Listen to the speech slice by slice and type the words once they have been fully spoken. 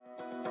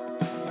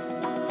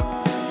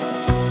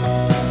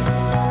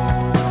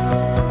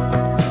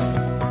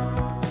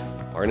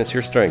Harness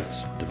your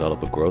strengths,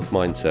 develop a growth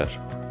mindset,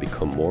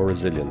 become more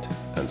resilient,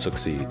 and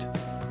succeed.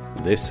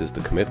 This is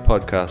the Commit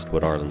Podcast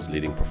with Ireland's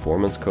leading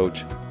performance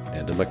coach,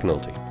 Enda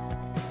McNulty.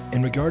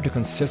 In regard to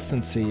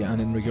consistency and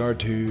in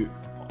regard to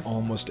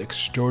almost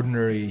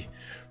extraordinary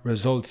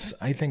results,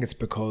 I think it's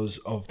because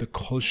of the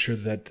culture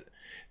that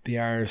the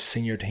Irish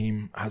senior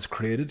team has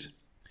created.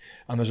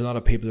 And there's a lot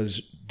of people that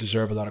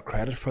deserve a lot of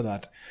credit for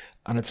that.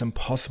 And it's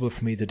impossible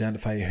for me to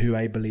identify who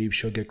I believe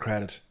should get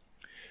credit.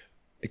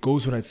 It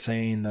goes without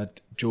saying that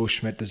Joe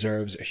Schmidt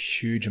deserves a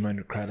huge amount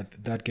of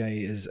credit. That guy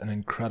is an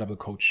incredible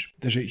coach.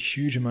 There's a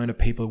huge amount of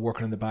people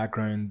working in the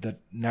background that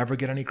never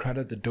get any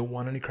credit, that don't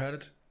want any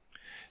credit,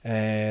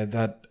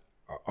 that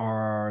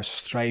are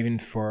striving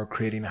for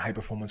creating a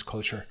high-performance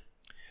culture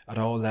at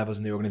all levels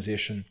in the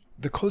organisation.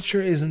 The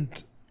culture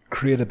isn't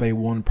created by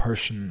one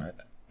person.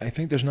 I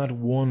think there's not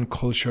one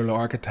cultural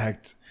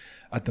architect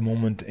at the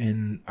moment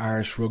in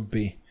Irish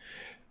rugby.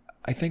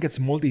 I think it's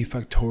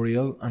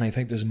multifactorial, and I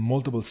think there's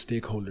multiple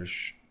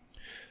stakeholders.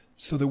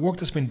 So the work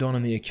that's been done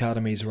in the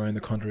academies around the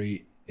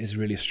country is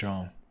really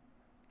strong.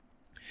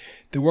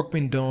 The work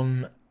being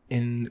done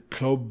in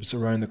clubs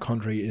around the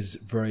country is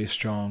very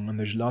strong, and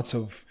there's lots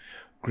of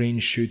green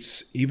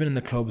shoots, even in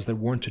the clubs that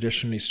weren't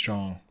traditionally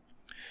strong.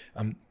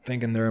 I'm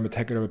thinking there in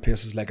particular of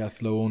places like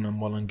Athlone and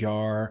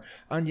Mullingar,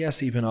 and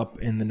yes, even up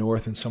in the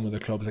north in some of the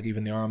clubs, like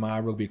even the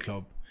Armagh Rugby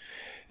Club.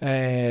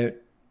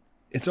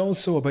 It's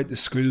also about the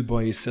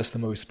schoolboys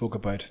system that we spoke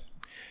about.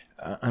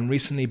 And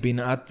recently being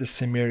at the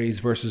St Mary's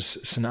versus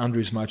St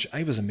Andrews match,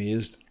 I was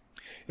amazed.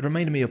 It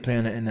reminded me of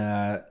playing in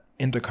a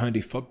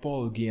inter-county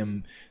football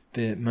game.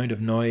 The amount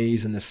of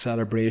noise and the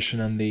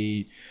celebration and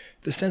the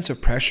sense of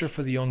pressure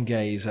for the young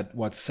guys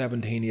at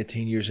 17,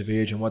 18 years of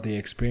age and what they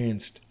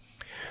experienced.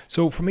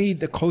 So for me,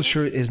 the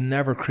culture is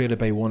never created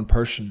by one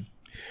person.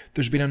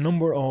 There's been a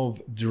number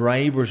of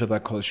drivers of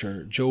that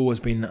culture. Joe has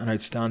been an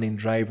outstanding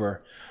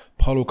driver.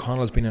 Paul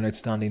O'Connell has been an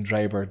outstanding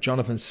driver.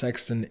 Jonathan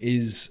Sexton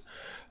is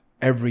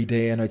every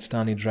day an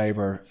outstanding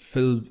driver.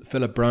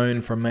 Philip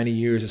Brown, for many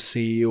years as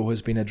CEO,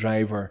 has been a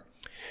driver.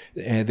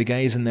 The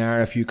guys in the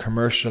RFU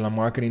commercial and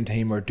marketing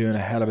team are doing a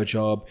hell of a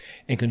job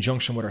in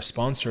conjunction with our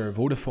sponsor,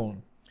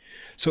 Vodafone.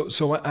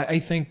 So I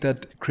think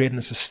that creating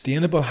a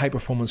sustainable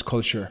high-performance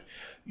culture,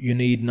 you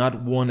need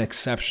not one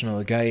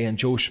exceptional guy, and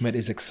Joe Schmidt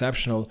is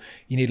exceptional.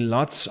 You need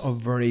lots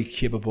of very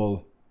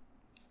capable,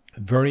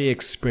 very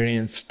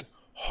experienced,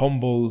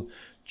 humble,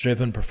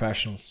 driven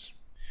professionals.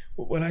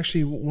 Well,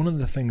 actually, one of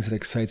the things that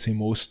excites me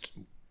most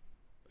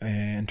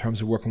in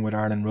terms of working with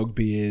Ireland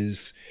Rugby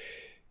is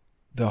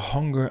the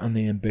hunger and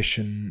the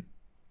ambition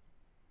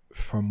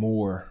for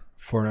more,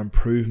 for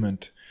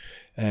improvement,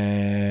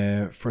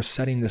 for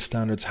setting the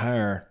standards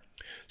higher.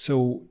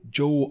 So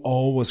Joe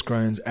always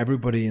grounds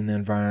everybody in the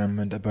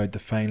environment about the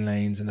fine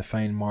lines and the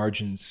fine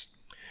margins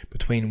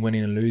between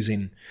winning and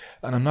losing.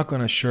 And I'm not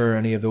going to share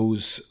any of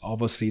those,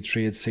 obviously,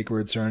 trade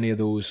secrets or any of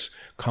those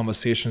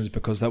conversations,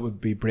 because that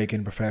would be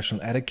breaking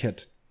professional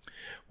etiquette.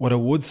 What I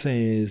would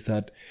say is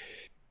that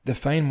the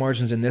fine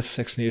margins in this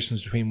Six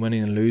Nations between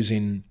winning and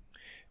losing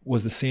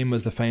was the same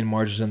as the fine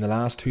margins in the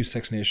last two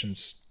Six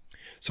Nations.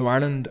 So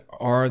Ireland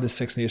are the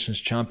Six Nations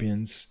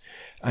champions,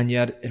 and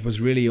yet it was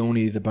really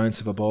only the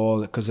bounce of a ball,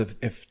 because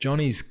if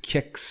Johnny's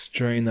kicks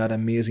during that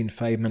amazing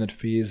 5-minute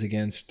phase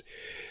against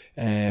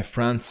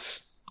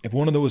France, if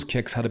one of those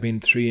kicks had been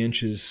 3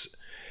 inches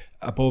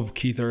above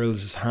Keith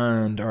Earls'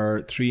 hand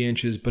or 3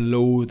 inches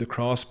below the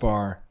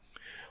crossbar,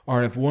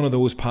 or if one of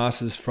those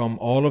passes from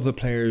all of the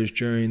players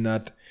during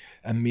that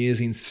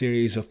amazing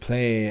series of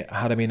play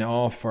had been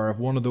off, or if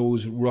one of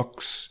those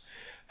rucks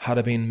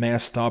had been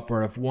messed up,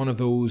 or if one of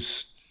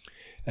those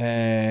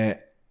carries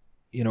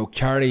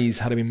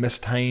had been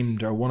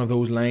mistimed, or one of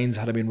those lines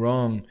had been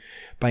wrong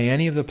by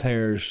any of the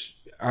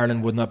players,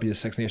 Ireland would not be the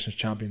Six Nations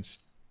champions.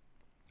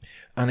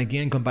 And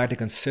again, come back to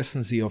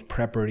consistency of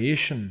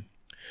preparation.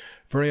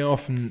 Very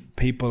often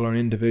people or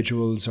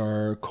individuals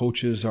or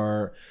coaches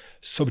or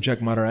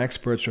subject matter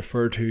experts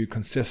refer to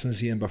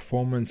consistency in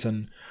performance,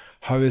 and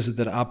how is it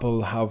that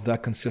Apple have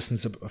that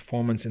consistency of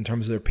performance in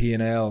terms of their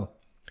P&L?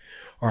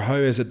 Or how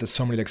is it that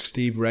somebody like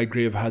Steve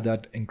Redgrave had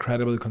that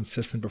incredible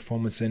consistent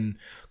performance in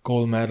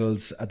gold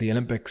medals at the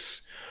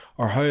Olympics?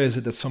 Or how is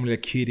it that somebody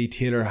like Katie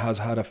Taylor has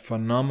had a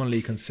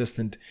phenomenally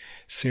consistent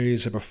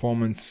series of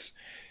performance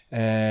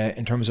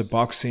in terms of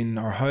boxing?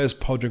 Or how has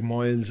Padraig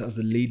Moyles, as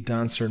the lead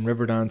dancer in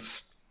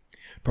Riverdance,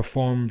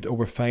 performed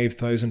over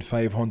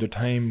 5,500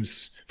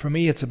 times? For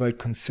me, it's about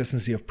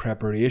consistency of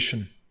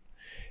preparation.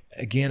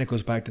 Again, it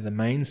goes back to the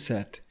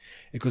mindset.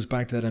 It goes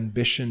back to that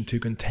ambition to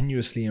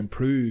continuously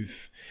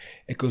improve.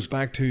 It goes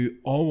back to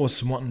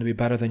always wanting to be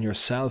better than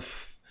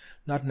yourself,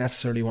 not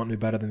necessarily wanting to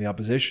be better than the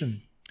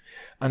opposition.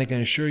 And I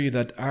can assure you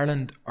that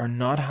Ireland are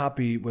not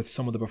happy with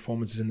some of the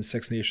performances in the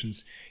Six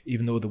Nations,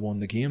 even though they won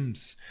the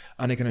games.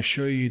 And I can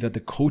assure you that the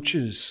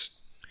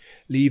coaches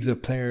leave the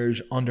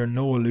players under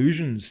no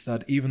illusions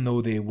that even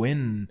though they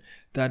win,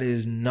 that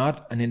is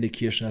not an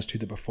indication as to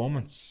the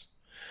performance.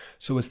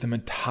 So it's the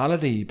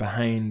mentality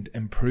behind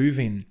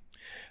improving.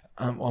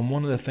 and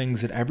one of the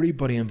things that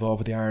everybody involved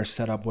with the Irish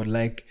setup would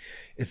like,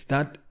 it's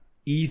that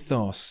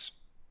ethos,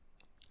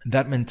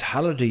 that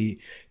mentality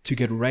to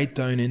get right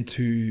down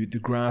into the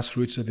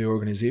grassroots of the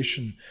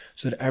organisation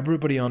so that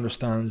everybody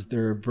understands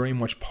they're very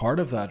much part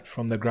of that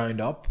from the ground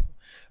up.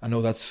 I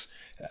know that's,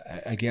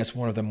 I guess,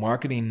 one of the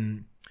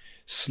marketing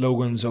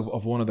slogans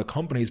of one of the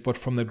companies, but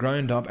from the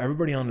ground up,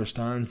 everybody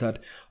understands that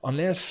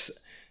unless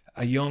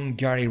a young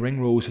Gary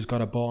Ringrose has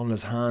got a ball in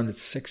his hand at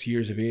 6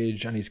 years of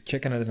age and he's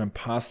kicking it and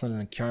passing it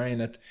and carrying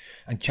it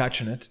and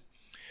catching it,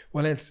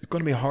 well, it's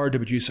going to be hard to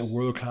produce a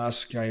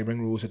world-class Gary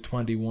Ringrose at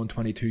 21,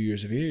 22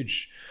 years of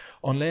age.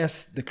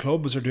 Unless the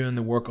clubs are doing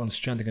the work on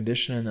strength and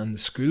conditioning and the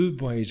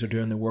schoolboys are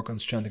doing the work on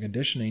strength and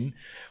conditioning,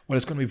 well,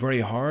 it's going to be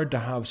very hard to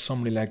have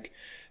somebody like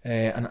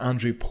an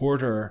Andrew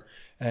Porter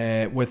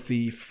with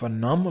the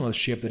phenomenal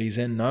shape that he's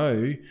in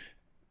now.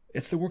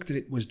 It's the work that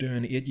it was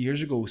doing 8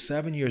 years ago,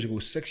 7 years ago,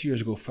 6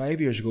 years ago,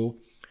 5 years ago,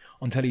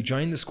 until he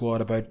joined the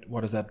squad about,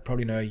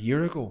 probably now a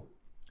year ago.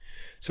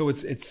 So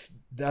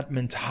it's that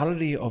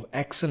mentality of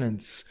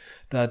excellence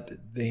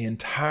that the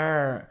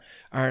entire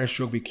Irish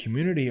rugby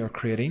community are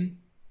creating,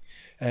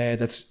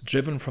 that's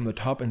driven from the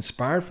top,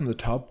 inspired from the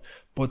top,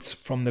 but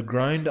from the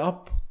ground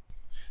up.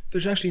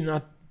 There's actually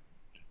not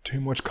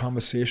too much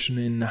conversation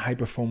in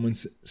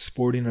high-performance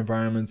sporting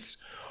environments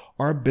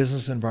or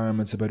business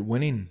environments about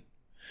winning.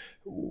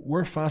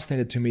 We're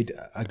fascinated to meet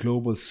a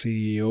global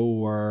CEO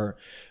or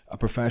a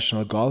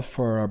professional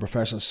golfer or a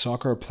professional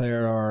soccer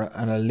player or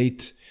an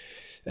elite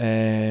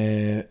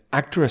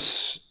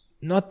actress,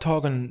 not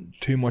talking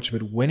too much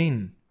about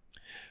winning,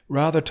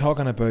 rather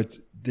talking about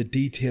the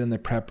detail and the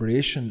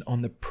preparation,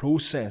 on the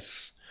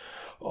process,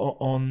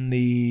 on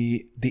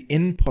the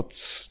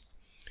inputs,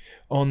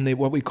 on the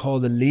what we call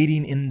the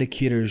leading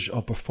indicators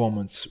of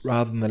performance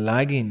rather than the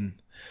lagging.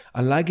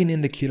 A lagging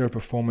indicator of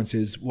performance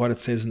is what it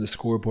says in the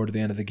scoreboard at the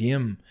end of the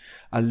game.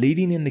 A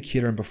leading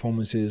indicator in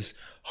performance is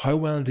how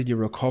well did you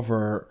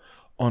recover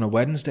on a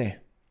Wednesday?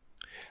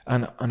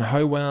 And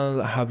how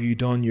well have you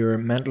done your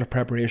mental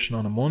preparation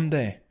on a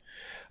Monday?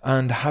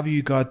 And have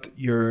you got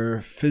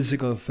your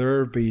physical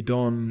therapy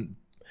done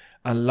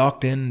and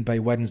locked in by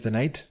Wednesday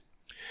night?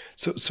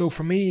 So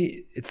for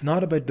me, it's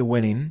not about the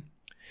winning.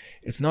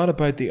 It's not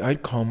about the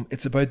outcome.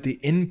 It's about the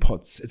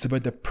inputs. It's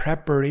about the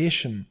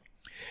preparation.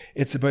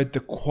 It's about the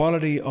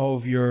quality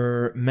of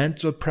your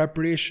mental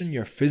preparation,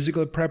 your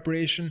physical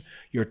preparation,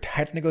 your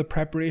technical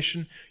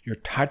preparation, your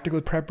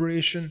tactical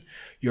preparation,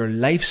 your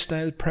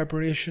lifestyle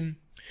preparation,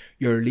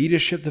 your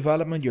leadership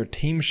development, your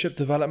teamship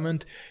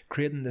development,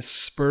 creating the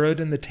spirit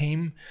in the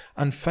team.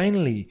 And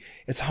finally,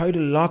 it's how to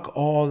lock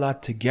all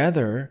that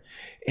together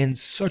in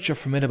such a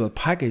formidable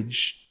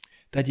package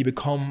that you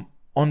become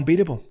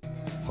unbeatable.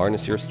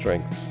 Harness your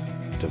strengths,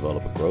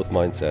 develop a growth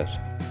mindset,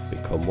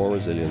 become more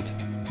resilient,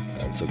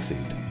 and succeed.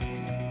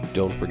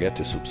 Don't forget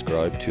to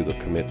subscribe to the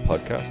Commit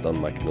podcast on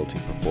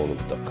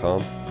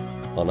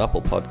McAnultyPerformance.com, on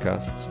Apple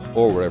Podcasts,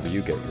 or wherever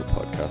you get your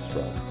podcasts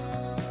from.